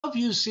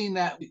have you seen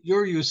that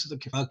your use of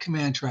the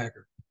command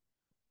tracker?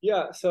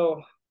 Yeah,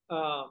 so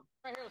a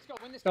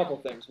couple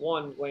things.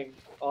 One, Wayne,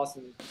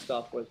 awesome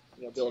stuff with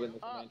building the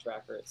command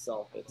tracker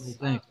itself. It's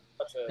Thanks.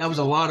 such That was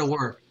a lot of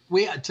work.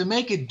 We to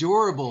make it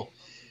durable,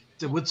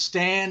 to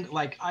withstand.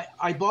 Like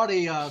I bought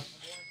I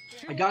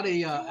got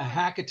a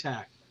hack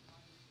attack,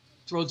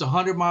 throws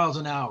 100 miles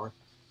an hour.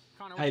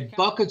 I had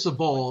buckets of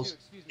balls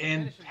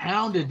and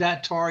pounded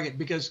that target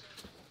because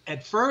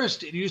at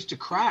first it used to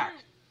crack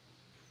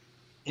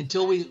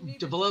until we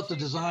developed a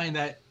design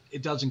that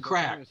it doesn't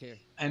crack.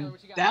 And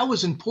that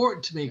was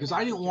important to me because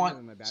I didn't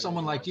want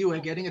someone like you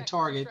getting a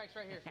target,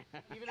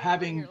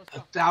 having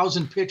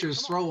 1,000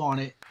 pitchers throw on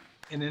it,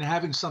 and then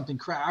having something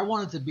crack. I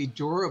wanted it to be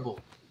durable.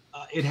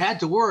 It had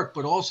to work,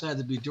 but also had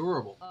to be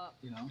durable.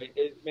 You know.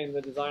 I mean,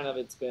 the design of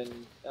it's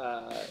been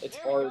it's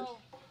hard.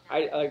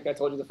 Like I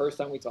told you the first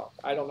time we talked,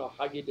 I don't know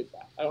how you did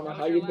that. I don't know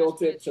how you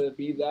built it to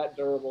be that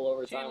durable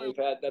over time.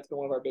 That's been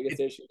one of our biggest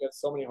issues. We have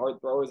so many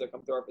hard throwers that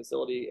come through our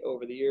facility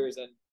over the years, and